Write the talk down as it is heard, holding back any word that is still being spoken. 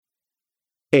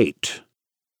8.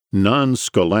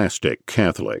 Non-Scholastic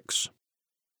Catholics.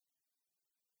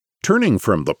 Turning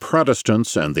from the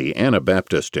Protestants and the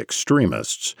Anabaptist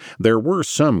extremists, there were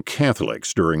some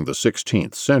Catholics during the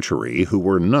 16th century who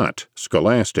were not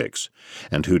scholastics,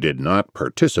 and who did not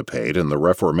participate in the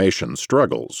Reformation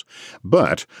struggles,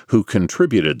 but who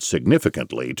contributed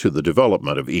significantly to the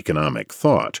development of economic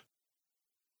thought.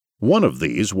 One of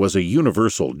these was a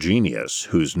universal genius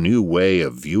whose new way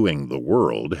of viewing the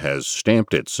world has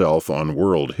stamped itself on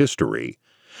world history,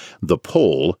 the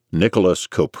Pole Nicholas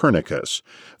Copernicus,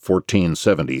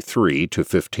 1473 to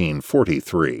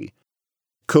 1543.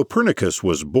 Copernicus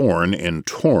was born in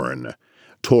Thorn,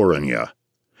 Thuringia,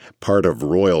 part of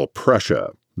Royal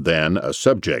Prussia, then a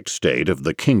subject state of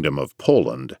the Kingdom of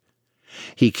Poland.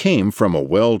 He came from a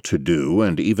well-to-do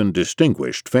and even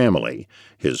distinguished family,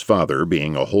 his father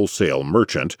being a wholesale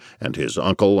merchant and his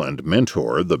uncle and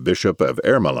mentor the Bishop of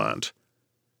Ermelant.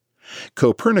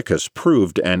 Copernicus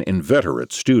proved an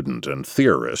inveterate student and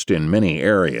theorist in many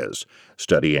areas,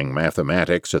 studying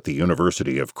mathematics at the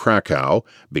University of Krakow,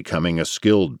 becoming a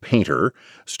skilled painter,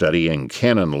 studying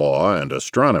canon law and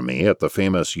astronomy at the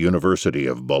famous University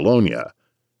of Bologna.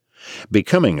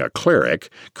 Becoming a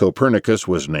cleric, Copernicus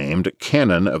was named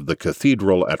canon of the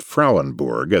cathedral at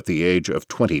Frauenburg at the age of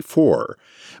 24,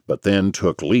 but then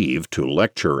took leave to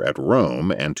lecture at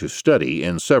Rome and to study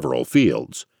in several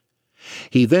fields.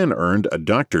 He then earned a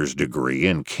doctor's degree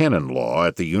in canon law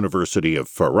at the University of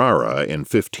Ferrara in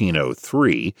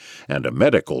 1503 and a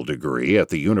medical degree at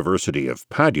the University of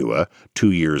Padua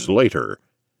 2 years later.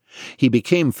 He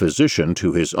became physician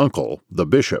to his uncle, the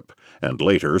bishop, and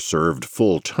later served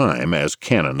full-time as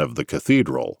canon of the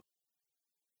cathedral.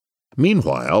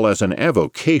 Meanwhile, as an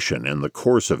avocation in the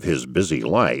course of his busy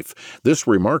life, this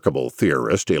remarkable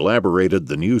theorist elaborated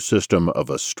the new system of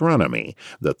astronomy,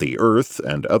 that the Earth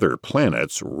and other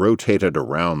planets rotated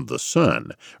around the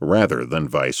Sun, rather than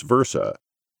vice versa.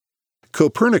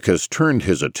 Copernicus turned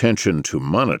his attention to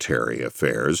monetary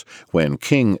affairs when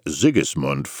King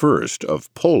Sigismund I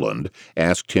of Poland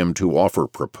asked him to offer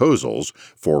proposals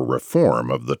for reform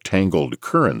of the tangled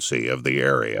currency of the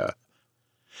area.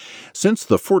 Since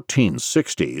the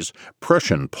 1460s,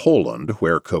 Prussian Poland,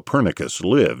 where Copernicus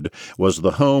lived, was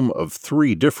the home of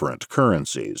 3 different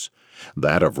currencies: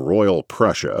 that of Royal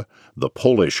Prussia, the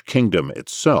Polish kingdom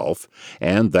itself,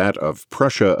 and that of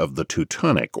Prussia of the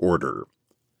Teutonic Order.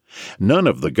 None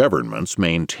of the governments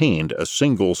maintained a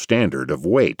single standard of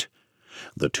weight.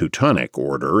 The Teutonic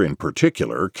Order, in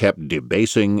particular, kept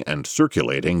debasing and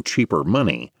circulating cheaper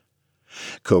money.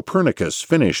 Copernicus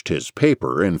finished his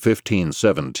paper in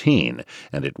 1517,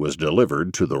 and it was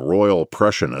delivered to the Royal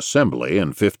Prussian Assembly in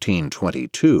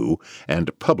 1522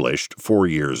 and published 4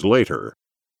 years later.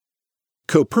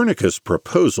 Copernicus'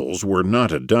 proposals were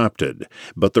not adopted,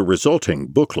 but the resulting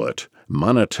booklet,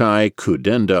 Monetae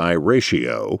Cudendae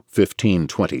Ratio,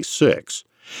 1526,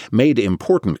 made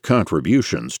important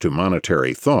contributions to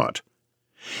monetary thought.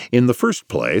 In the first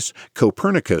place,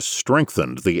 Copernicus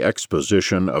strengthened the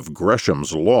exposition of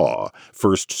Gresham's law,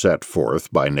 first set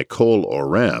forth by Nicole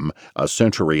Orem a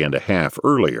century and a half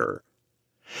earlier.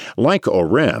 Like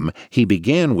Orem, he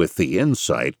began with the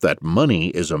insight that money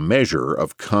is a measure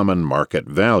of common market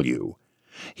value.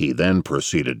 He then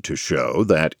proceeded to show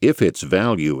that if its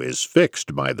value is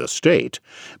fixed by the state,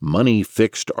 money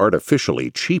fixed artificially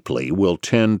cheaply will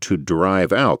tend to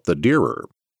drive out the dearer.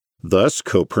 Thus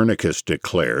Copernicus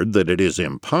declared that it is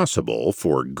impossible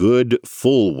for good,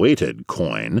 full-weighted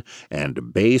coin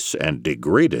and base and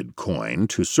degraded coin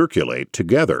to circulate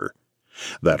together,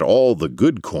 that all the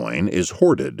good coin is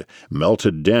hoarded,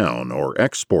 melted down, or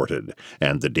exported,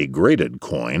 and the degraded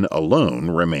coin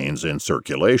alone remains in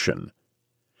circulation.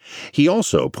 He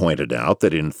also pointed out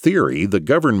that in theory the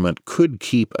government could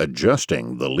keep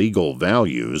adjusting the legal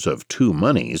values of 2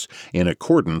 monies in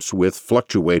accordance with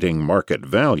fluctuating market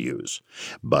values,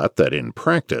 but that in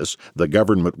practice the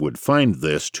government would find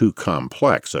this too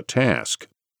complex a task.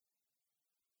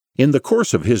 In the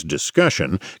course of his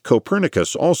discussion,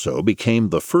 Copernicus also became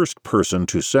the first person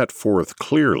to set forth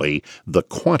clearly the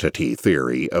quantity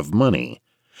theory of money,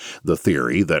 the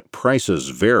theory that prices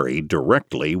vary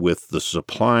directly with the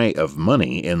supply of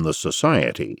money in the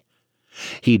society.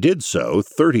 He did so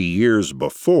 30 years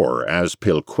before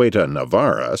Azpilicueta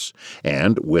Navarras,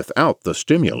 and without the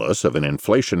stimulus of an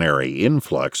inflationary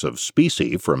influx of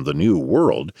specie from the New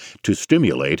World to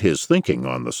stimulate his thinking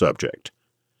on the subject.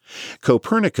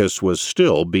 Copernicus was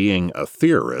still being a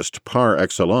theorist par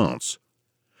excellence.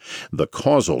 The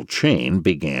causal chain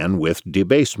began with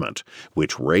debasement,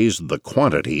 which raised the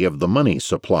quantity of the money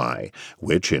supply,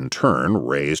 which in turn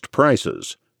raised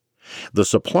prices. The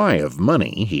supply of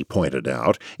money, he pointed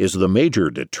out, is the major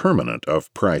determinant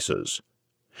of prices.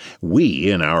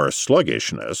 We, in our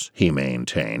sluggishness, he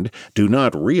maintained, do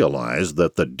not realize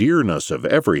that the dearness of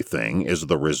everything is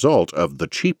the result of the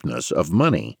cheapness of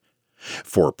money.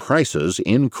 For prices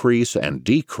increase and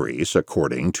decrease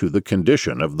according to the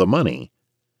condition of the money.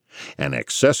 An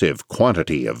excessive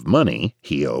quantity of money,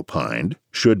 he opined,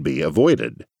 should be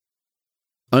avoided.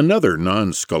 Another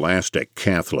non-scholastic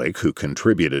Catholic who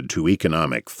contributed to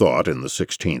economic thought in the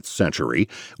 16th century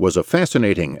was a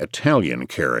fascinating Italian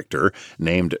character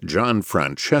named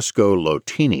Gianfrancesco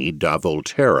Lotini da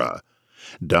Volterra,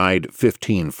 died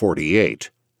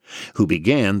 1548, who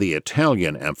began the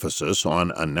Italian emphasis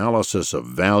on analysis of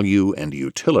value and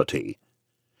utility.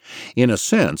 In a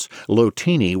sense,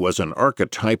 Lotini was an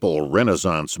archetypal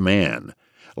Renaissance man,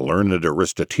 learned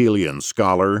Aristotelian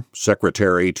scholar,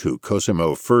 secretary to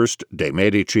Cosimo I de'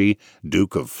 Medici,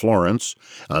 Duke of Florence,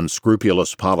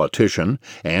 unscrupulous politician,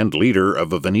 and leader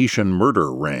of a Venetian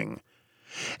murder ring.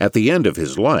 At the end of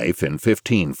his life, in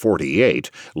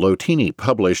 1548, Lotini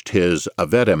published his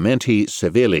Avvedimenti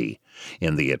Civili,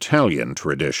 in the Italian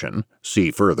tradition,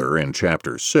 see further in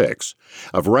Chapter 6,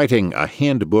 of writing a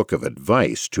handbook of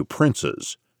advice to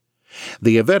princes.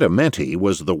 The Avvedimenti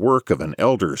was the work of an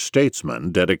elder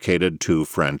statesman dedicated to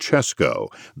Francesco,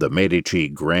 the Medici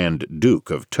Grand Duke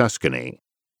of Tuscany.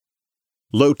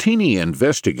 Lotini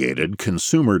investigated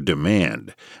consumer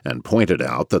demand and pointed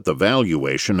out that the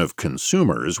valuation of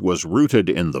consumers was rooted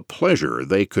in the pleasure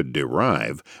they could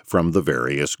derive from the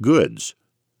various goods.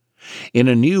 In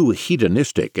a new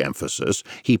hedonistic emphasis,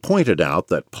 he pointed out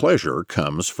that pleasure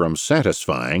comes from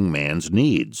satisfying man's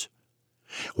needs.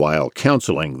 While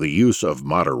counseling the use of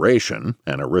moderation,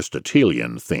 an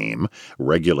Aristotelian theme,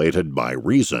 regulated by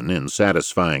reason in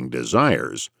satisfying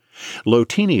desires,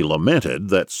 Lotini lamented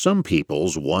that some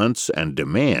people's wants and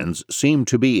demands seem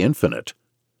to be infinite.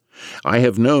 I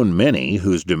have known many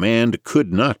whose demand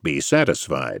could not be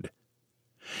satisfied.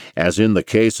 As in the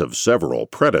case of several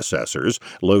predecessors,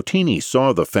 Lotini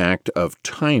saw the fact of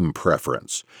time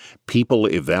preference. People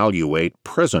evaluate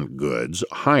present goods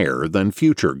higher than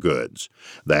future goods,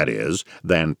 that is,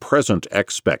 than present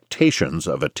expectations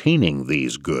of attaining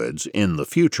these goods in the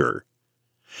future.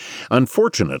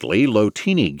 Unfortunately,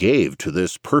 Lotini gave to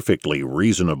this perfectly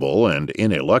reasonable and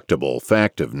ineluctable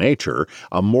fact of nature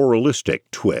a moralistic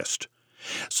twist.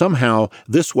 Somehow,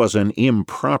 this was an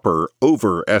improper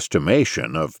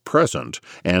overestimation of present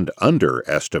and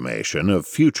underestimation of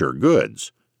future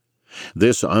goods.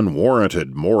 This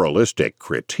unwarranted moralistic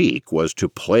critique was to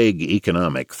plague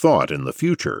economic thought in the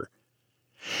future.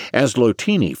 As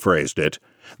Lotini phrased it,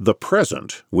 the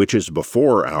present, which is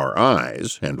before our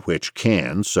eyes, and which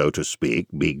can, so to speak,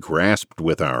 be grasped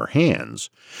with our hands,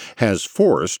 has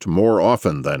forced, more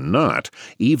often than not,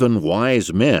 even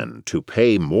wise men to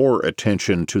pay more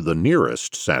attention to the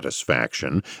nearest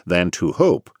satisfaction than to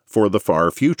hope for the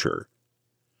far future.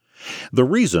 The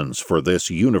reasons for this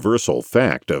universal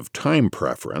fact of time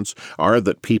preference are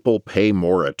that people pay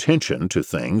more attention to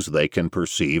things they can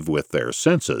perceive with their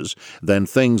senses than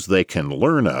things they can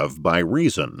learn of by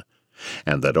reason,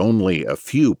 and that only a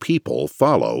few people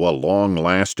follow a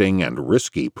long-lasting and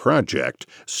risky project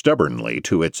stubbornly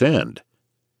to its end.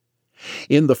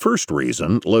 In the first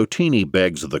reason, Lotini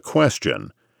begs the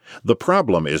question, the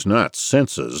problem is not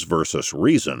senses versus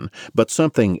reason, but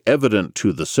something evident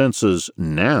to the senses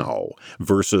now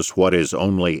versus what is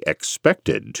only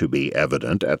expected to be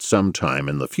evident at some time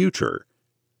in the future.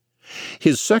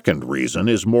 His second reason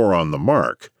is more on the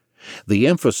mark. The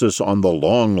emphasis on the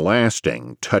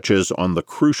long-lasting touches on the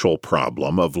crucial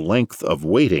problem of length of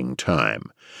waiting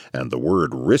time, and the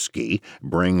word risky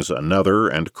brings another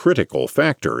and critical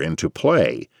factor into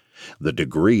play, the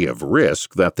degree of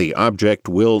risk that the object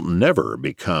will never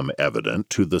become evident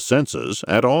to the senses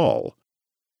at all.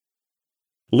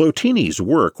 Lotini's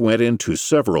work went into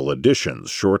several editions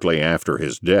shortly after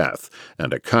his death,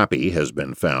 and a copy has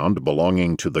been found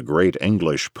belonging to the great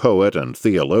English poet and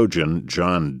theologian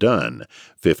John Donne,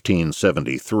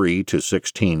 1573 to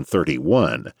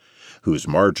 1631, whose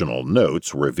marginal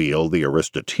notes reveal the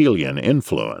Aristotelian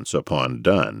influence upon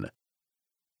Donne.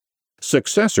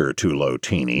 Successor to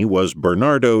Lotini was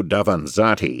Bernardo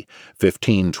Davanzati,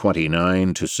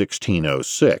 1529 to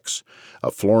 1606, a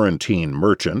Florentine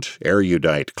merchant,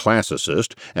 erudite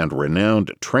classicist, and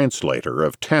renowned translator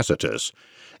of Tacitus,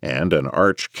 and an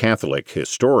arch-Catholic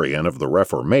historian of the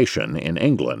Reformation in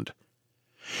England.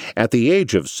 At the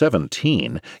age of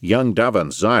 17, young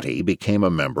Davanzati became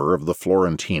a member of the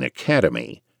Florentine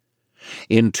Academy.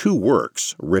 In two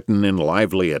works, written in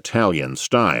lively Italian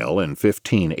style in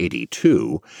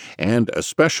 1582, and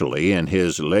especially in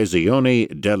his Lezioni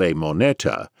delle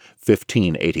Monete,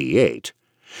 1588,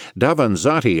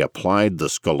 Davanzati applied the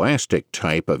scholastic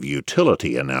type of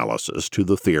utility analysis to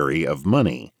the theory of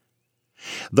money.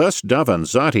 Thus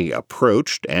Davanzati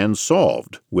approached and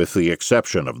solved, with the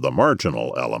exception of the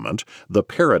marginal element, the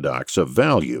paradox of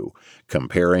value,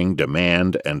 comparing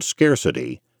demand and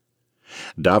scarcity.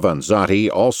 Davanzati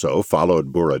also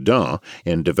followed Buridan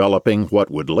in developing what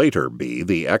would later be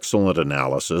the excellent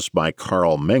analysis by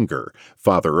Karl Menger,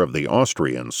 father of the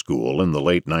Austrian school in the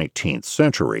late 19th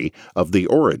century, of the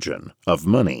origin of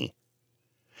money.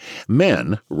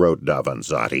 Men, wrote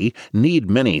Davanzati, need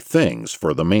many things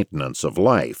for the maintenance of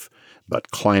life, but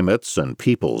climates and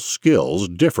people's skills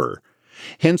differ.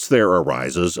 Hence there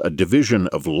arises a division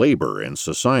of labor in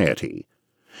society.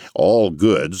 All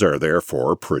goods are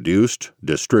therefore produced,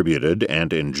 distributed,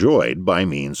 and enjoyed by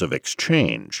means of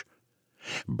exchange.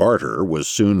 Barter was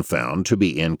soon found to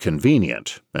be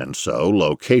inconvenient, and so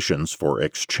locations for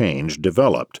exchange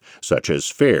developed, such as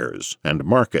fairs and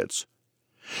markets.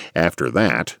 After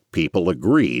that, people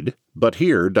agreed, but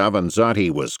here Davanzati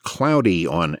was cloudy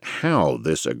on how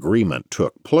this agreement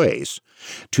took place,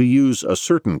 to use a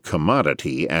certain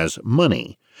commodity as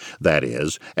money, that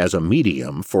is, as a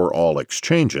medium for all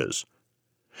exchanges.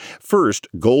 First,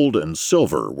 gold and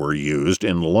silver were used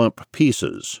in lump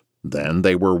pieces. Then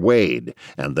they were weighed,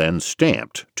 and then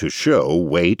stamped to show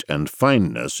weight and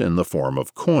fineness in the form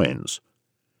of coins.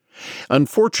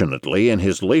 Unfortunately, in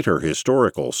his later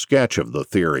historical sketch of the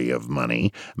theory of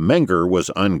money, Menger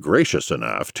was ungracious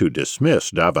enough to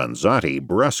dismiss Davanzati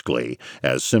brusquely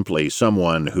as simply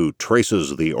someone who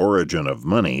traces the origin of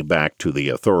money back to the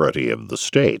authority of the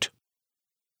state.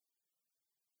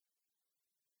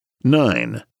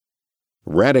 9.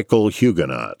 Radical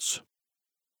Huguenots.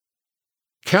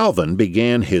 Calvin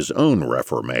began his own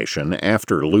Reformation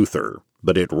after Luther,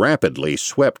 but it rapidly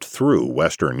swept through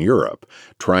Western Europe,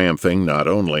 triumphing not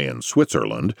only in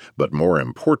Switzerland, but more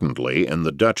importantly in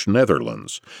the Dutch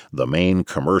Netherlands, the main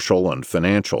commercial and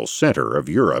financial center of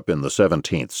Europe in the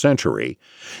 17th century,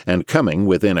 and coming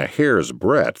within a hair's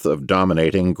breadth of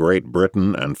dominating Great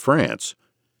Britain and France.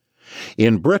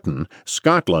 In Britain,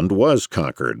 Scotland was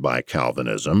conquered by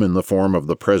Calvinism in the form of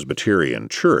the Presbyterian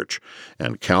Church,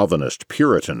 and Calvinist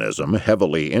Puritanism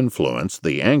heavily influenced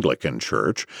the Anglican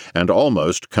Church and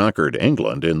almost conquered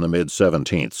England in the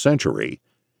mid-17th century.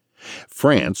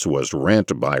 France was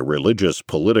rent by religious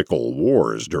political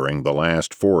wars during the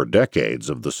last 4 decades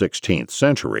of the 16th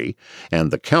century,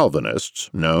 and the Calvinists,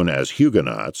 known as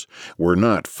Huguenots, were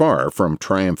not far from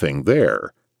triumphing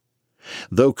there.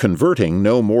 Though converting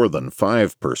no more than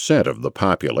 5% of the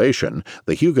population,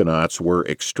 the Huguenots were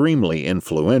extremely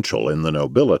influential in the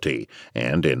nobility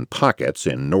and in pockets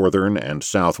in northern and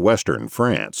southwestern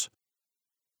France.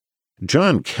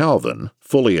 John Calvin,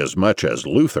 fully as much as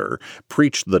Luther,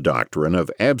 preached the doctrine of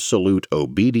absolute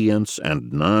obedience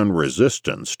and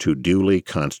non-resistance to duly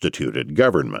constituted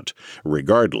government,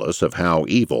 regardless of how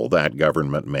evil that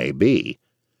government may be.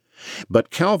 But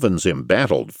Calvin's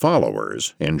embattled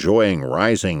followers, enjoying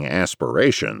rising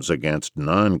aspirations against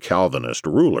non-Calvinist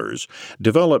rulers,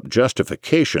 developed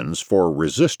justifications for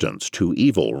resistance to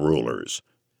evil rulers.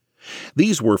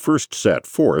 These were first set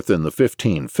forth in the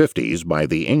 1550s by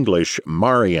the English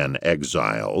Marian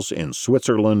exiles in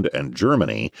Switzerland and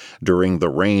Germany during the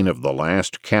reign of the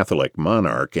last Catholic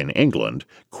monarch in England,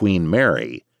 Queen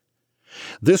Mary.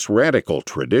 This radical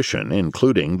tradition,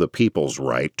 including the people's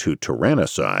right to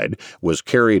tyrannicide, was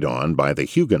carried on by the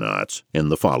Huguenots in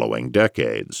the following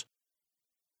decades.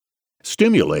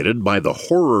 Stimulated by the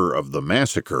horror of the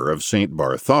massacre of St.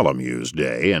 Bartholomew's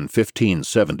Day in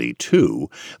 1572,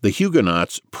 the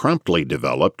Huguenots promptly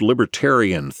developed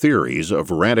libertarian theories of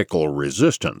radical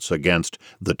resistance against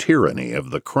the tyranny of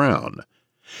the crown.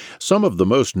 Some of the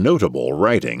most notable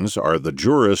writings are the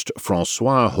jurist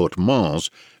François Hautemont's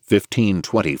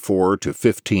 1524 to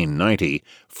 1590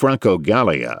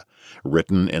 Franco-Gallia,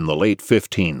 written in the late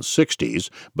 1560s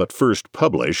but first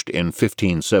published in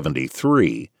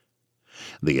 1573.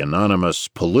 The anonymous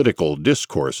Political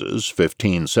Discourses,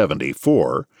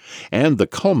 1574, and the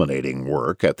culminating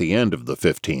work at the end of the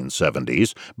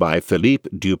 1570s by Philippe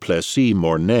du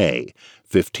Plessis-Mornay,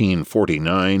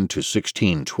 1549 to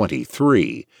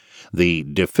 1623, The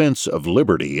Defense of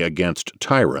Liberty Against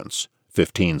Tyrants,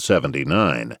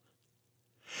 1579.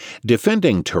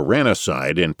 Defending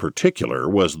tyrannicide in particular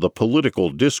was the political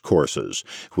discourses,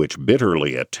 which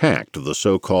bitterly attacked the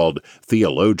so-called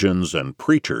theologians and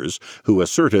preachers who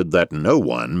asserted that no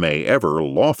one may ever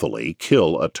lawfully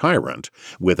kill a tyrant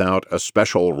without a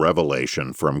special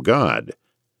revelation from God.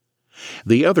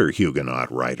 The other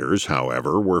Huguenot writers,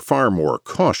 however, were far more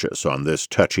cautious on this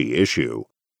touchy issue.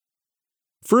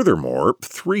 Furthermore,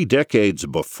 3 decades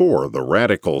before the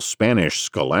radical Spanish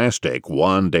scholastic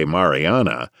Juan de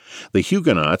Mariana, the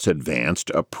Huguenots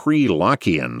advanced a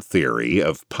pre-Lockean theory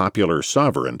of popular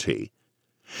sovereignty.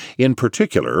 In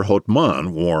particular,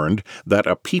 Hautmont warned that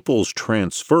a people's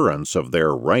transference of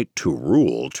their right to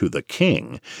rule to the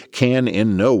king can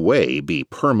in no way be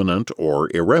permanent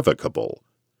or irrevocable.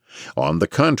 On the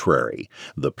contrary,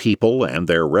 the people and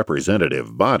their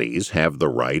representative bodies have the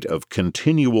right of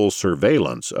continual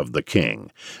surveillance of the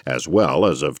king, as well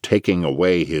as of taking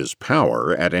away his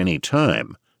power at any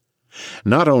time.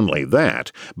 Not only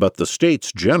that, but the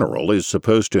States General is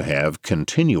supposed to have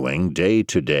continuing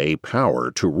day-to-day power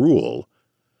to rule.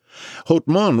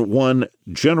 Hautmont won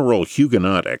general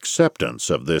Huguenot acceptance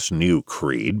of this new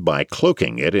creed by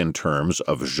cloaking it in terms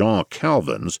of Jean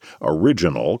Calvin's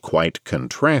original, quite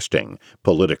contrasting,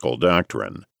 political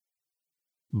doctrine.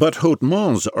 But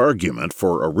Hautmont's argument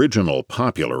for original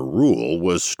popular rule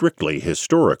was strictly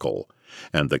historical,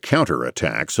 and the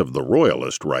counterattacks of the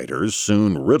royalist writers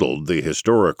soon riddled the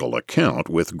historical account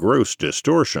with gross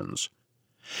distortions.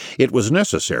 It was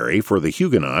necessary for the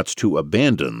Huguenots to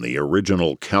abandon the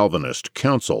original Calvinist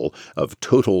counsel of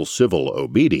total civil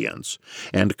obedience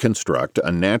and construct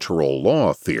a natural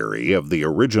law theory of the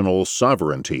original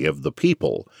sovereignty of the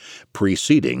people,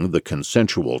 preceding the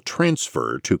consensual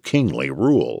transfer to kingly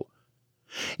rule.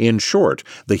 In short,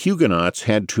 the Huguenots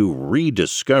had to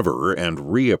rediscover and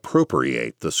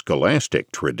reappropriate the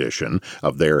scholastic tradition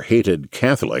of their hated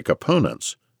Catholic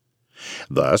opponents.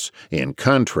 Thus, in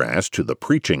contrast to the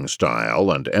preaching style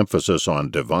and emphasis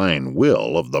on divine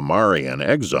will of the Marian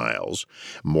exiles,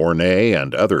 Mornay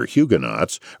and other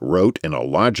Huguenots wrote in a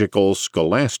logical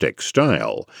scholastic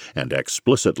style and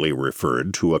explicitly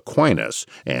referred to Aquinas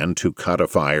and to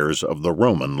codifiers of the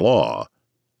Roman law.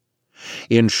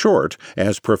 In short,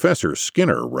 as Professor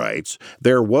Skinner writes,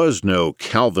 there was no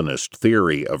Calvinist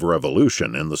theory of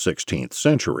revolution in the 16th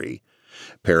century.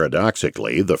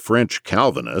 Paradoxically, the French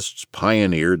Calvinists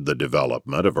pioneered the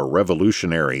development of a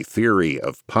revolutionary theory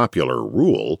of popular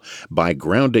rule by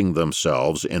grounding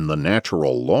themselves in the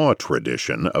natural law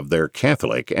tradition of their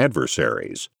Catholic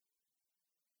adversaries.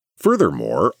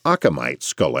 Furthermore, Occamite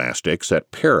scholastics at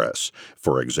Paris,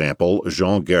 for example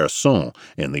Jean Gerson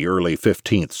in the early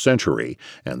 15th century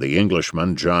and the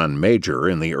Englishman John Major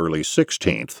in the early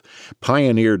 16th,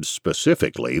 pioneered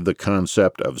specifically the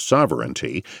concept of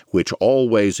sovereignty which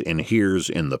always inheres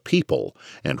in the people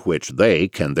and which they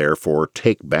can therefore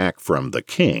take back from the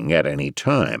king at any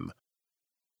time.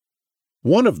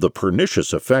 One of the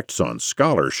pernicious effects on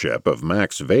scholarship of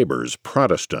Max Weber's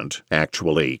Protestant,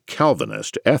 actually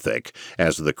Calvinist, ethic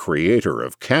as the creator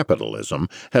of capitalism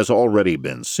has already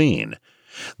been seen: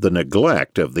 the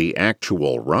neglect of the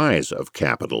actual rise of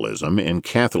capitalism in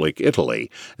Catholic Italy,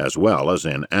 as well as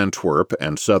in Antwerp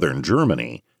and southern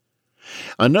Germany.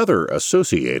 Another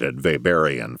associated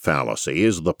Weberian fallacy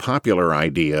is the popular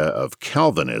idea of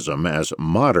Calvinism as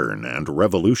modern and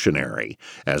revolutionary,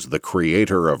 as the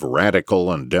creator of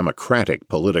radical and democratic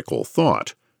political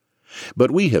thought. But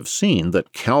we have seen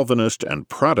that Calvinist and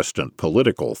Protestant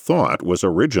political thought was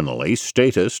originally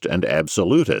statist and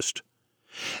absolutist.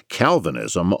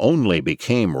 Calvinism only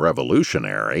became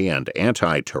revolutionary and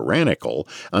anti-tyrannical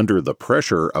under the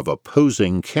pressure of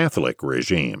opposing Catholic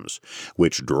regimes,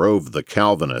 which drove the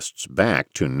Calvinists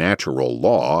back to natural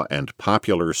law and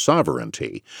popular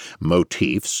sovereignty,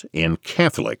 motifs in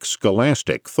Catholic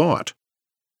scholastic thought.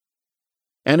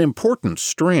 An important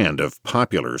strand of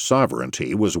popular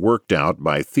sovereignty was worked out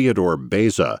by Theodore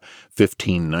Beza,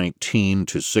 1519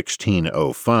 to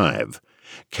 1605.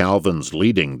 Calvin's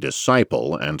leading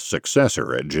disciple and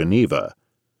successor at Geneva.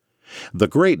 The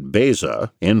great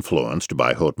Beza, influenced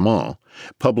by Hautmont,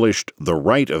 published The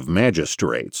Right of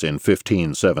Magistrates in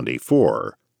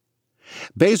 1574.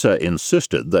 Beza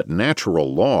insisted that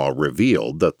natural law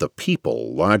revealed that the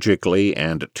people logically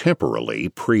and temporally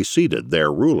preceded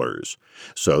their rulers,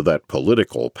 so that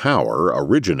political power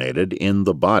originated in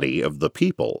the body of the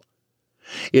people.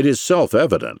 It is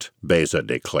self-evident, Beza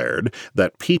declared,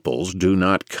 that peoples do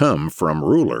not come from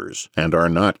rulers and are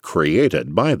not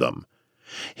created by them.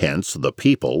 Hence, the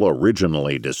people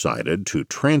originally decided to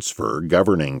transfer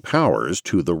governing powers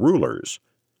to the rulers.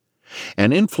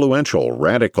 An influential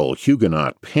radical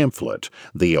Huguenot pamphlet,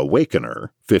 The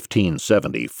Awakener,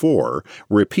 1574,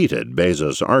 repeated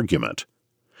Beza's argument.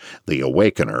 The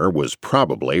Awakener was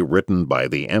probably written by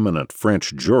the eminent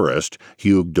French jurist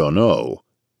Hugues Donneau.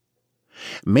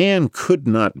 Man could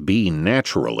not be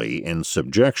naturally in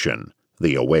subjection,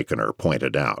 the Awakener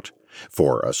pointed out,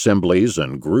 for assemblies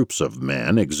and groups of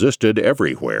men existed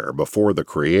everywhere before the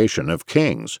creation of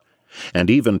kings, and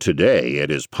even today it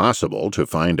is possible to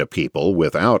find a people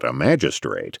without a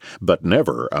magistrate, but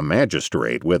never a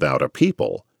magistrate without a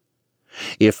people.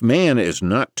 If man is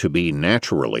not to be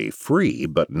naturally free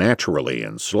but naturally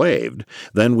enslaved,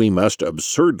 then we must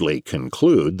absurdly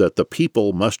conclude that the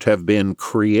people must have been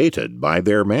created by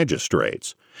their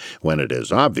magistrates, when it is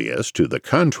obvious, to the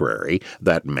contrary,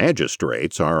 that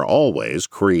magistrates are always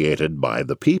created by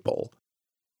the people.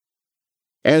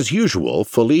 As usual,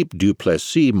 Philippe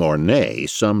Duplessis Mornay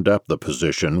summed up the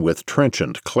position with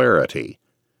trenchant clarity.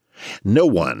 No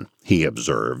one, he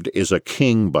observed, is a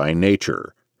king by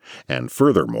nature. And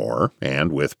furthermore,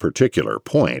 and with particular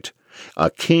point,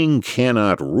 a king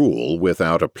cannot rule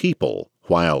without a people,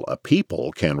 while a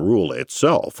people can rule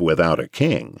itself without a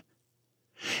king.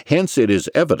 Hence it is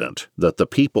evident that the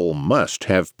people must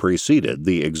have preceded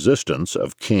the existence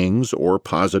of kings or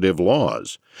positive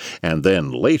laws, and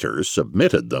then later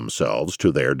submitted themselves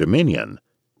to their dominion.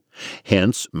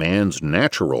 Hence, man's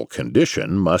natural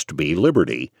condition must be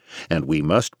liberty, and we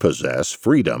must possess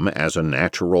freedom as a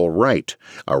natural right,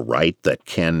 a right that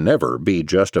can never be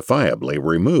justifiably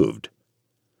removed.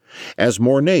 As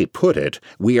Mornay put it,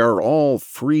 we are all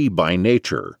free by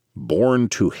nature, born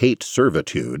to hate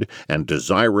servitude and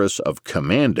desirous of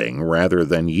commanding rather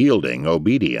than yielding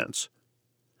obedience.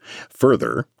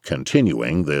 Further,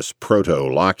 continuing this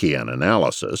proto-Lockean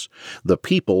analysis, the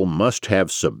people must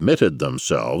have submitted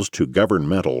themselves to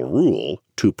governmental rule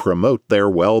to promote their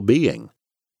well-being.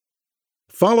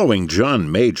 Following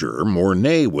John Major,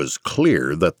 Mornay was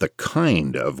clear that the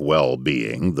kind of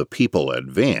well-being the people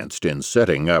advanced in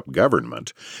setting up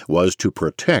government was to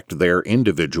protect their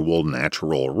individual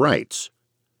natural rights.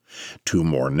 To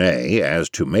Mornay, as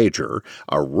to Major,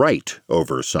 a right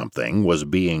over something was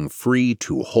being free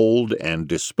to hold and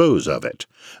dispose of it,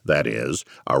 that is,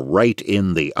 a right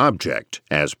in the object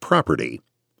as property.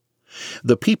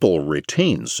 The people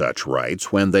retain such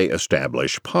rights when they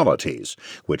establish polities,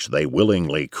 which they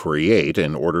willingly create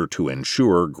in order to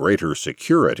ensure greater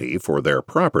security for their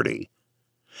property.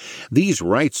 These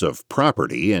rights of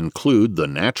property include the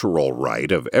natural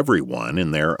right of everyone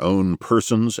in their own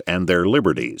persons and their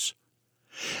liberties.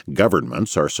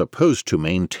 Governments are supposed to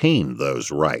maintain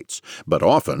those rights, but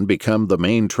often become the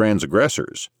main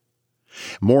transgressors.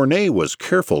 Mornay was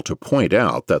careful to point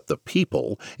out that the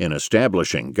people, in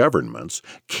establishing governments,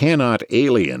 cannot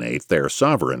alienate their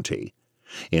sovereignty.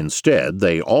 Instead,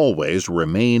 they always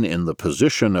remain in the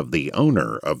position of the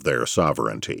owner of their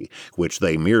sovereignty, which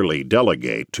they merely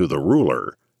delegate to the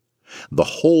ruler. The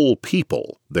whole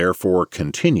people, therefore,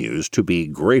 continues to be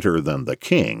greater than the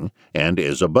king and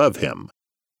is above him.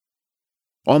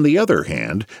 On the other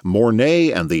hand,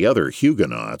 Mornay and the other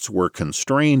Huguenots were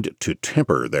constrained to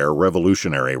temper their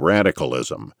revolutionary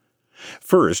radicalism.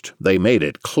 First, they made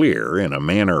it clear, in a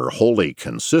manner wholly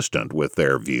consistent with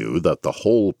their view that the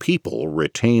whole people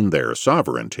retain their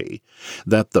sovereignty,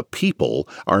 that the people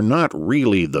are not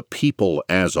really the people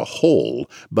as a whole,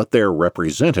 but their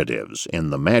representatives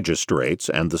in the magistrates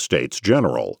and the States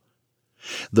General.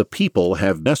 The people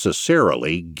have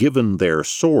necessarily given their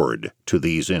sword to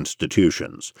these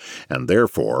institutions, and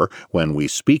therefore, when we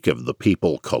speak of the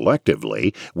people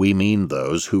collectively, we mean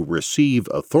those who receive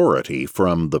authority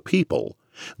from the people,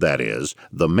 that is,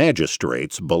 the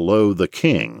magistrates below the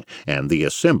king and the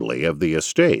assembly of the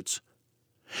estates.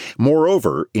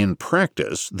 Moreover, in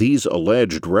practice, these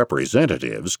alleged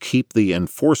representatives keep the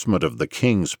enforcement of the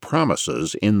king's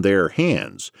promises in their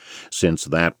hands, since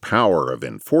that power of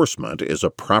enforcement is a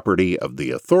property of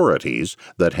the authorities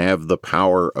that have the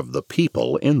power of the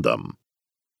people in them.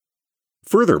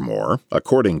 Furthermore,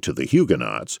 according to the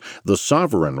Huguenots, the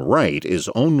sovereign right is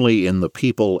only in the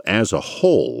people as a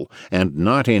whole and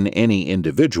not in any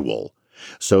individual,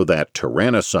 so that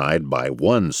tyrannicide by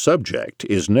one subject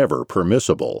is never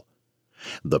permissible.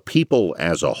 The people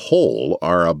as a whole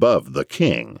are above the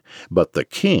king, but the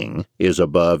king is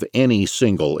above any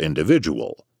single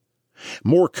individual.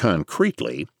 More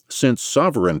concretely, since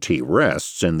sovereignty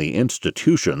rests in the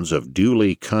institutions of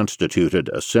duly constituted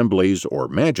assemblies or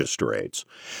magistrates,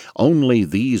 only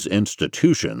these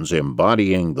institutions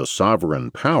embodying the sovereign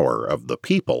power of the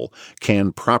people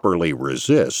can properly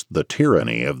resist the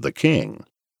tyranny of the king.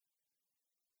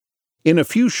 In a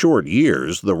few short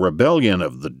years, the rebellion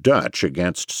of the Dutch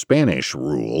against Spanish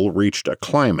rule reached a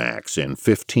climax in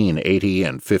 1580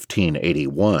 and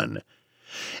 1581.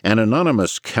 An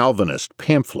anonymous Calvinist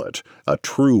pamphlet, A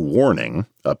True Warning,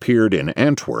 appeared in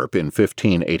Antwerp in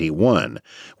 1581,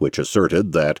 which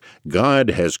asserted that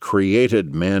God has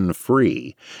created men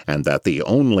free, and that the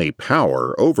only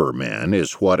power over men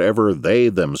is whatever they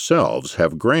themselves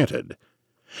have granted.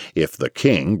 If the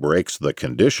king breaks the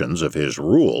conditions of his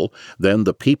rule, then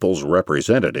the people's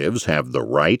representatives have the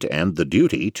right and the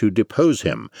duty to depose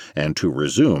him and to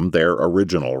resume their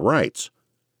original rights.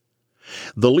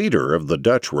 The leader of the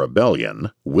Dutch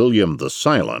rebellion, William the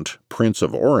Silent, Prince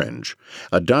of Orange,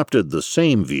 adopted the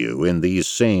same view in these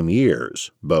same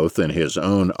years, both in his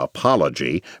own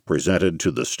apology presented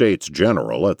to the States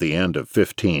General at the end of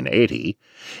 1580,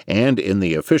 and in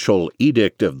the official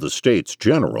Edict of the States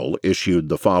General issued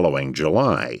the following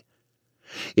July.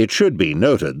 It should be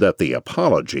noted that the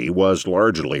apology was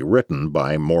largely written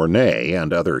by Mornay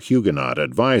and other Huguenot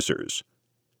advisers.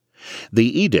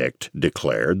 The edict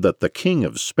declared that the King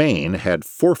of Spain had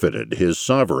forfeited his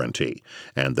sovereignty,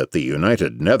 and that the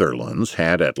United Netherlands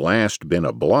had at last been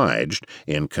obliged,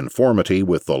 in conformity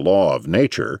with the law of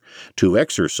nature, to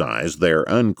exercise their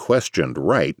unquestioned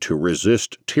right to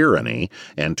resist tyranny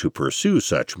and to pursue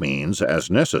such means as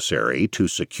necessary to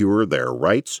secure their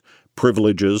rights,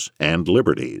 privileges, and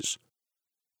liberties.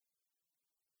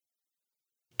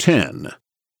 10.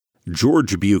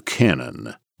 George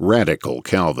Buchanan, Radical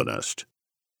Calvinist.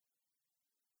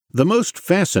 The most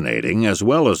fascinating as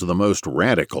well as the most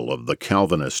radical of the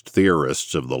Calvinist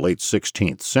theorists of the late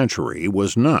 16th century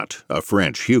was not a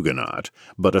French Huguenot,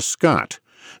 but a Scot,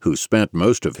 who spent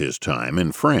most of his time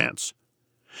in France.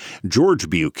 George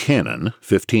Buchanan,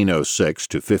 1506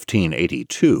 to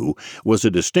 1582, was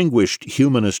a distinguished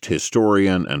humanist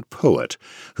historian and poet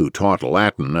who taught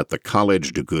Latin at the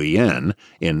Collège de Guyenne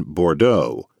in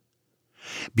Bordeaux.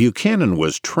 Buchanan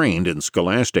was trained in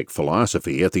scholastic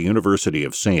philosophy at the University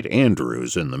of St.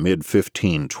 Andrews in the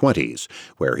mid-1520s,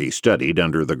 where he studied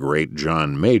under the great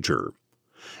John Major.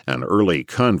 An early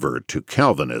convert to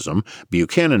Calvinism,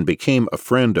 Buchanan became a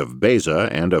friend of Beza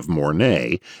and of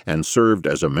Mornay and served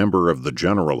as a member of the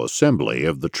General Assembly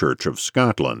of the Church of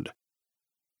Scotland.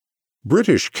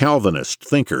 British Calvinist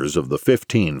thinkers of the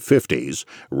 1550s,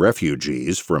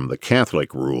 refugees from the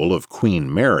Catholic rule of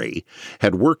Queen Mary,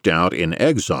 had worked out in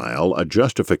exile a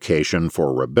justification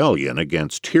for rebellion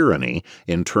against tyranny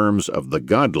in terms of the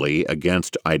godly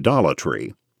against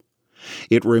idolatry.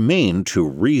 It remained to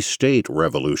restate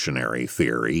revolutionary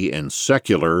theory in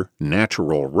secular,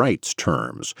 natural rights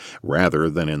terms, rather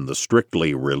than in the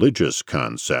strictly religious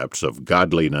concepts of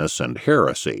godliness and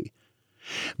heresy.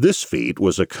 This feat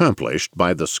was accomplished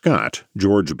by the Scot,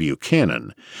 George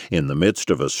Buchanan, in the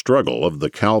midst of a struggle of the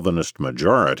Calvinist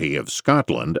majority of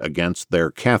Scotland against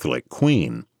their Catholic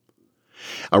queen.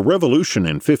 A revolution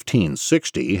in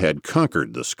 1560 had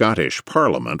conquered the Scottish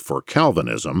Parliament for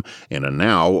Calvinism in a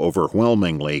now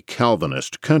overwhelmingly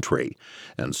Calvinist country,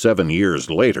 and 7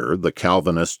 years later the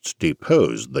Calvinists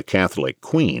deposed the Catholic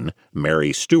queen,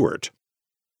 Mary Stuart.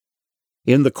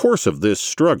 In the course of this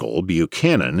struggle,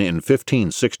 Buchanan, in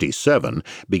 1567,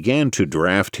 began to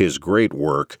draft his great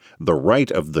work, The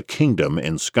Right of the Kingdom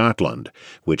in Scotland,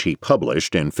 which he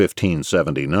published in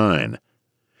 1579.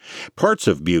 Parts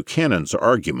of Buchanan's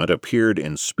argument appeared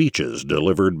in speeches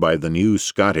delivered by the new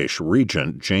Scottish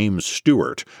regent James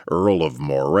Stuart, Earl of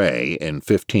Moray, in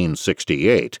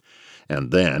 1568,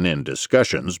 and then in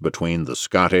discussions between the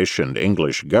Scottish and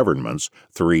English governments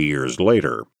 3 years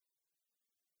later.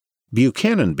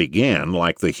 Buchanan began,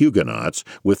 like the Huguenots,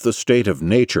 with the state of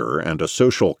nature and a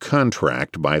social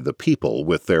contract by the people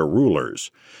with their rulers,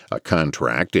 a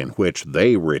contract in which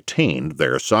they retained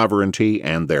their sovereignty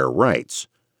and their rights.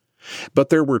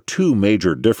 But there were two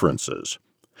major differences.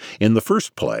 In the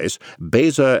first place,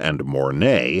 Beza and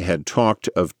Mornay had talked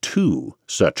of two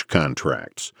such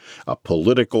contracts, a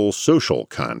political-social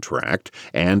contract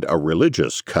and a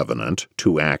religious covenant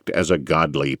to act as a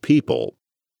godly people.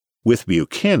 With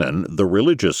Buchanan, the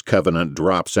religious covenant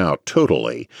drops out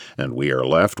totally, and we are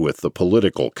left with the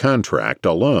political contract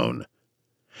alone.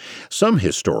 Some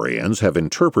historians have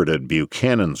interpreted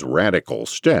Buchanan's radical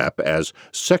step as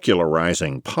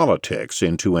secularizing politics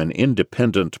into an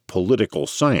independent political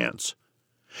science.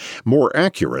 More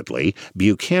accurately,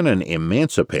 Buchanan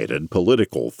emancipated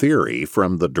political theory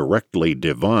from the directly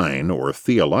divine or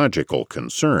theological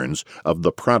concerns of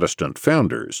the Protestant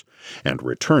founders, and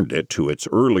returned it to its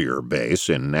earlier base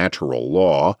in natural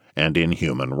law and in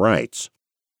human rights.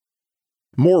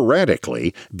 More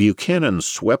radically, Buchanan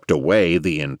swept away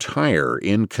the entire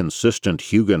inconsistent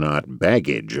Huguenot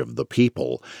baggage of the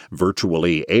people,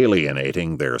 virtually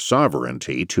alienating their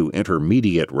sovereignty to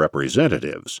intermediate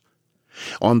representatives.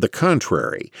 On the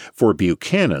contrary, for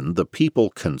Buchanan, the people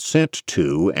consent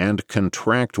to and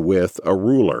contract with a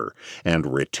ruler,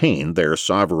 and retain their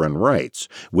sovereign rights,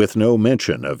 with no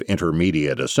mention of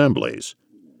intermediate assemblies.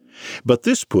 But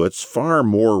this puts far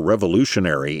more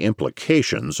revolutionary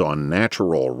implications on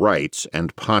natural rights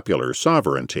and popular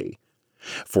sovereignty.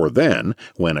 For then,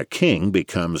 when a king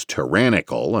becomes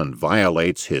tyrannical and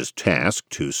violates his task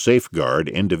to safeguard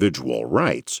individual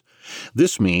rights,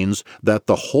 this means that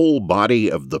the whole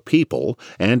body of the people,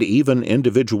 and even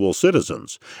individual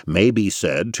citizens, may be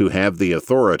said to have the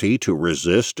authority to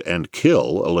resist and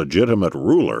kill a legitimate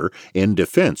ruler in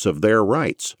defense of their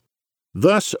rights.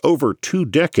 Thus, over 2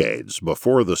 decades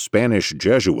before the Spanish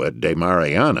Jesuit de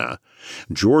Mariana,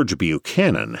 George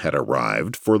Buchanan had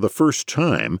arrived for the first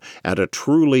time at a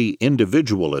truly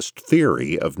individualist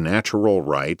theory of natural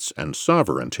rights and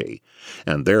sovereignty,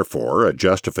 and therefore a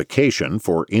justification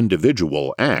for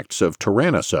individual acts of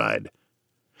tyrannicide.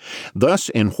 Thus,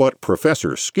 in what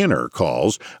Professor Skinner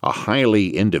calls a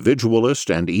highly individualist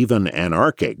and even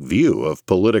anarchic view of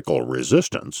political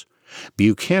resistance,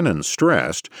 Buchanan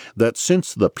stressed that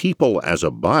since the people as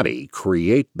a body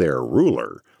create their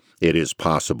ruler, it is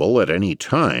possible at any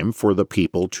time for the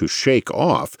people to shake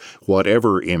off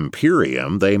whatever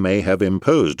imperium they may have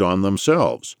imposed on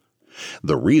themselves.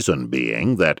 The reason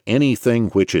being that anything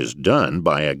which is done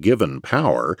by a given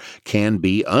power can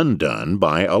be undone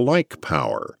by a like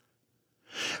power.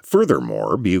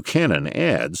 Furthermore, Buchanan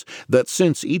adds that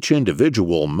since each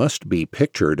individual must be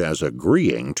pictured as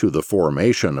agreeing to the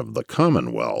formation of the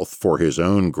Commonwealth for his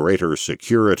own greater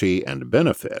security and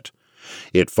benefit,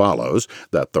 it follows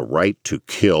that the right to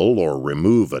kill or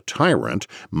remove a tyrant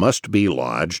must be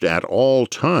lodged at all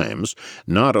times,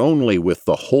 not only with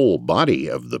the whole body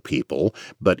of the people,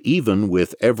 but even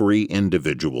with every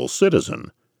individual citizen.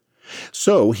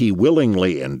 So he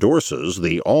willingly endorses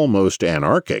the almost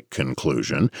anarchic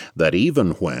conclusion that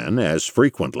even when, as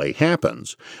frequently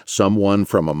happens, someone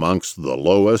from amongst the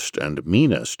lowest and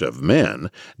meanest of men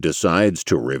decides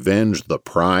to revenge the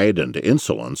pride and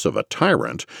insolence of a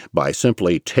tyrant by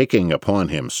simply taking upon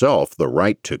himself the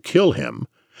right to kill him,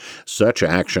 such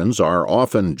actions are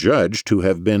often judged to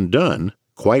have been done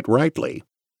quite rightly.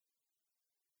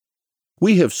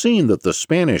 We have seen that the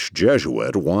Spanish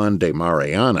Jesuit Juan de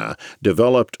Mariana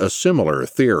developed a similar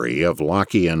theory of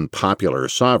Lockean popular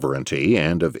sovereignty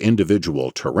and of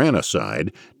individual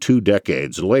tyrannicide 2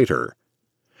 decades later.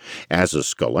 As a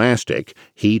scholastic,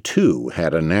 he too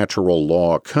had a natural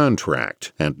law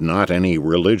contract and not any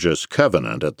religious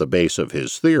covenant at the base of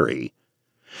his theory.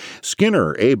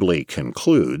 Skinner ably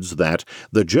concludes that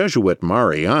the Jesuit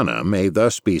Mariana may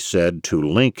thus be said to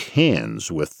link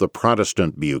hands with the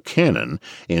Protestant Buchanan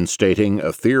in stating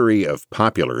a theory of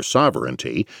popular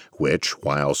sovereignty which,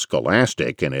 while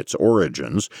scholastic in its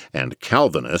origins and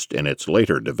Calvinist in its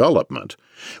later development,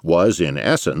 was in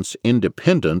essence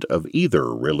independent of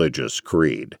either religious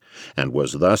creed, and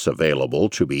was thus available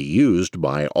to be used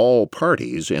by all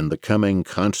parties in the coming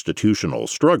constitutional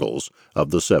struggles of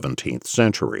the 17th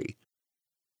century.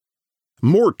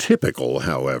 More typical,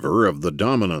 however, of the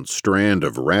dominant strand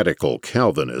of radical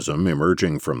Calvinism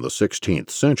emerging from the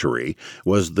 16th century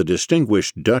was the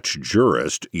distinguished Dutch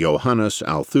jurist Johannes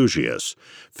Althusius,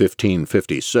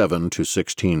 1557 to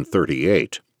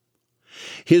 1638.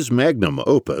 His magnum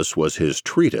opus was his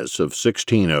treatise of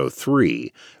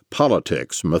 1603,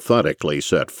 Politics Methodically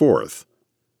Set Forth.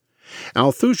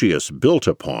 Althusius built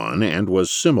upon and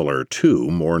was similar to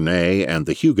Mornay and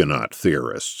the Huguenot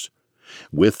theorists.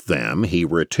 With them, he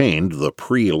retained the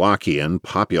pre-Lockean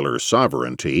popular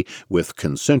sovereignty with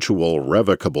consensual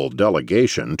revocable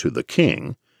delegation to the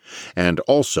king, and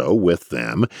also with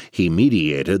them he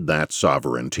mediated that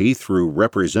sovereignty through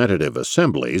representative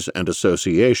assemblies and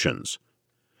associations.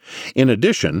 In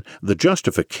addition, the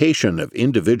justification of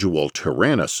individual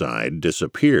tyrannicide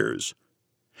disappears.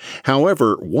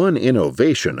 However, one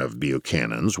innovation of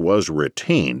Buchanan's was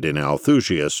retained in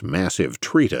Althusius' massive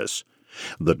treatise: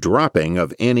 the dropping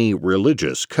of any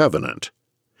religious covenant.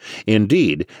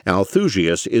 Indeed,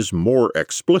 Althusius is more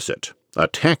explicit,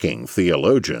 attacking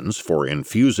theologians for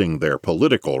infusing their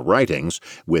political writings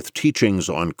with teachings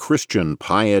on Christian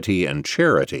piety and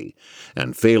charity,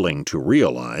 and failing to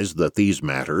realize that these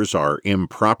matters are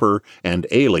improper and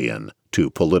alien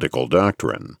to political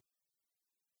doctrine.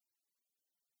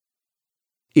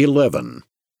 11.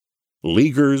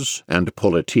 Leaguers and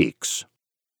Politiques.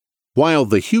 While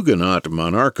the Huguenot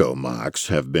monarcho-mocks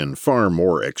have been far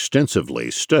more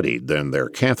extensively studied than their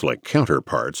Catholic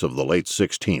counterparts of the late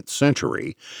 16th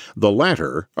century, the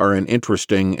latter are an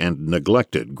interesting and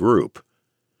neglected group.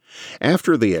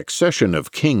 After the accession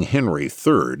of King Henry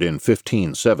III in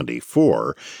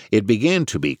 1574, it began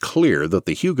to be clear that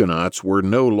the Huguenots were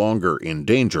no longer in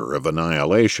danger of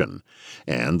annihilation,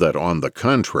 and that, on the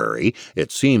contrary,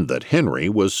 it seemed that Henry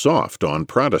was soft on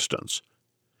Protestants.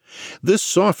 This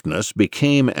softness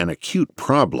became an acute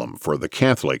problem for the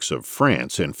Catholics of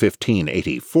France in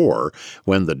 1584,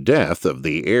 when the death of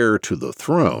the heir to the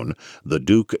throne, the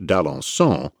Duc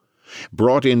d'Alençon,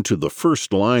 brought into the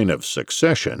first line of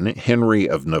succession Henry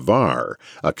of Navarre,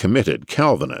 a committed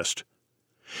Calvinist.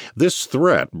 This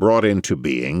threat brought into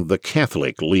being the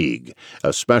Catholic League,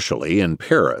 especially in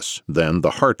Paris, then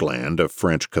the heartland of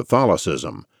French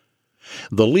Catholicism.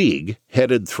 The League,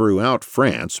 headed throughout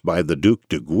France by the Duc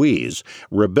de Guise,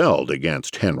 rebelled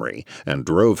against Henry and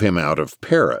drove him out of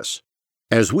Paris.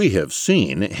 As we have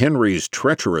seen, Henry's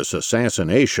treacherous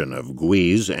assassination of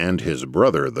Guise and his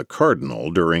brother the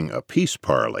Cardinal during a peace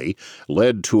parley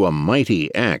led to a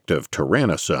mighty act of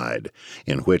tyrannicide,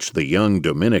 in which the young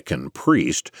Dominican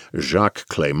priest, Jacques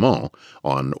Clément,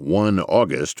 on 1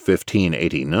 August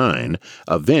 1589,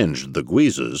 avenged the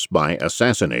Guises by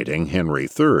assassinating Henry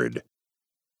III.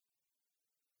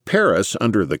 Paris,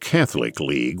 under the Catholic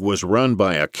League, was run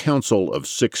by a council of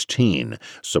 16,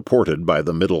 supported by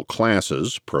the middle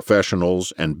classes,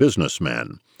 professionals, and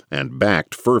businessmen, and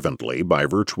backed fervently by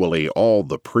virtually all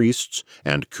the priests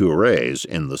and curés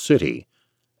in the city.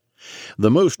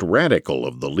 The most radical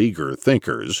of the Leaguer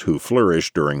thinkers who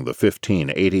flourished during the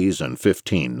 1580s and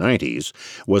 1590s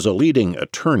was a leading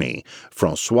attorney,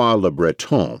 François Le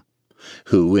Breton,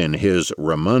 who, in his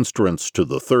Remonstrance to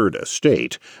the Third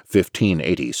Estate,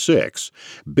 1586,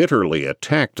 bitterly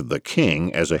attacked the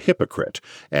king as a hypocrite,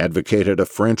 advocated a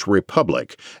French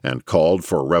republic, and called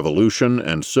for revolution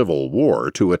and civil war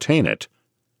to attain it.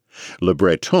 Le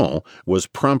Breton was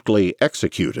promptly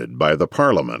executed by the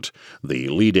Parliament, the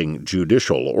leading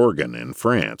judicial organ in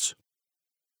France.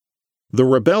 The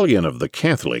rebellion of the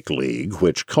Catholic League,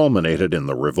 which culminated in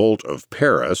the revolt of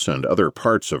Paris and other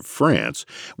parts of France,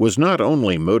 was not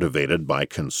only motivated by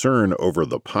concern over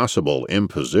the possible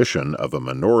imposition of a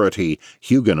minority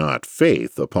Huguenot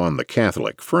faith upon the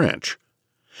Catholic French.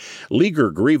 Leaguer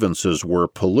grievances were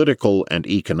political and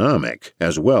economic,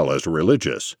 as well as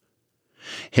religious.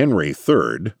 Henry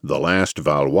III, the last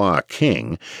Valois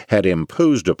king, had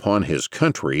imposed upon his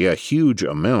country a huge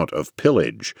amount of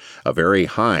pillage, a very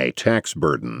high tax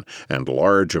burden, and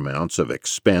large amounts of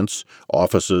expense,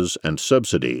 offices, and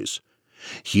subsidies.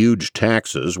 Huge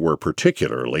taxes were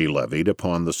particularly levied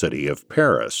upon the city of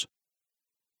Paris.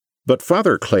 But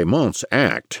Father Clément's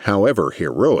act, however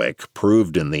heroic,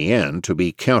 proved in the end to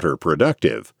be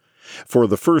counterproductive. For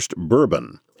the first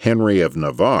Bourbon, Henry of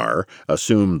Navarre,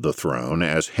 assumed the throne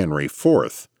as Henry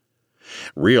IV.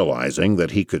 Realizing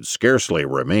that he could scarcely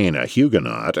remain a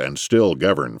Huguenot and still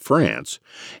govern France,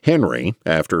 Henry,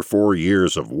 after 4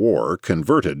 years of war,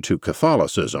 converted to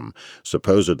Catholicism,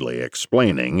 supposedly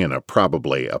explaining in a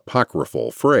probably apocryphal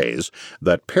phrase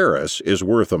that Paris is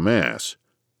worth a mass.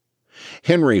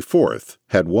 Henry IV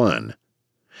had won.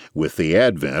 With the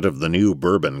advent of the new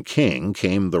Bourbon king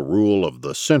came the rule of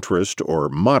the centrist or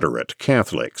moderate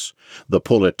Catholics, the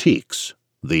politiques,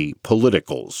 the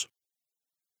politicals.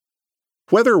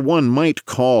 Whether one might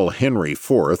call Henry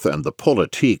IV and the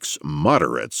politiques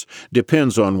moderates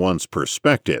depends on one's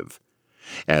perspective.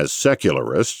 As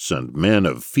secularists and men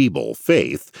of feeble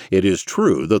faith, it is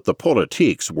true that the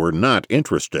politiques were not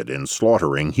interested in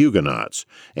slaughtering Huguenots,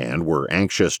 and were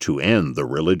anxious to end the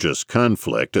religious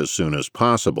conflict as soon as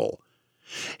possible.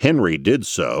 Henry did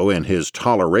so in his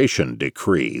toleration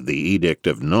decree, the Edict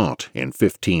of Nantes, in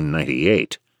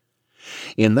 1598.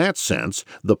 In that sense,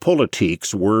 the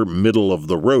politiques were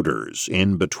middle-of-the-roaders,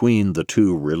 in between the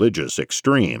two religious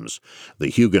extremes, the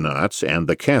Huguenots and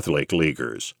the Catholic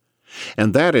Leaguers.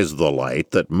 And that is the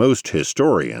light that most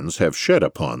historians have shed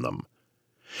upon them.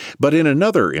 But in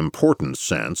another important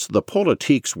sense, the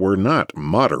politiques were not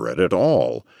moderate at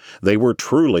all. They were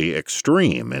truly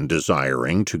extreme in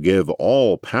desiring to give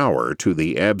all power to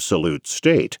the absolute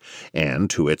state, and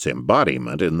to its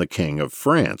embodiment in the King of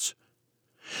France.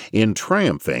 In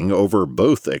triumphing over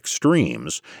both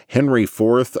extremes, Henry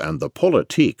IV and the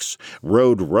politiques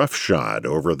rode roughshod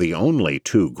over the only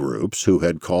two groups who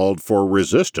had called for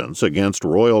resistance against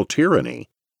royal tyranny.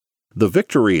 The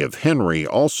victory of Henry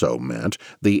also meant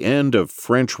the end of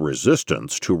French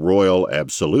resistance to royal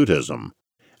absolutism.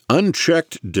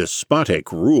 Unchecked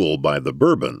despotic rule by the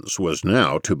Bourbons was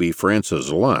now to be France's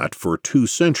lot for 2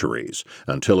 centuries,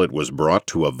 until it was brought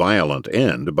to a violent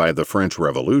end by the French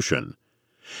Revolution.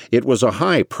 It was a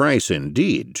high price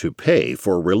indeed to pay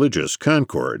for religious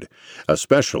concord,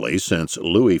 especially since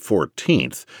Louis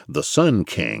XIV, the Sun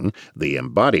King, the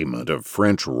embodiment of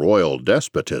French royal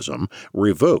despotism,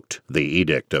 revoked the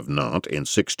Edict of Nantes in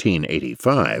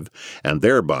 1685 and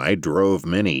thereby drove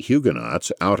many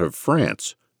Huguenots out of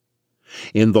France.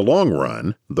 In the long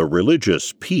run, the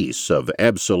religious peace of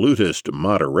absolutist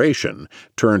moderation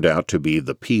turned out to be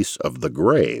the peace of the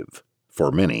grave for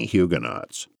many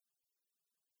Huguenots.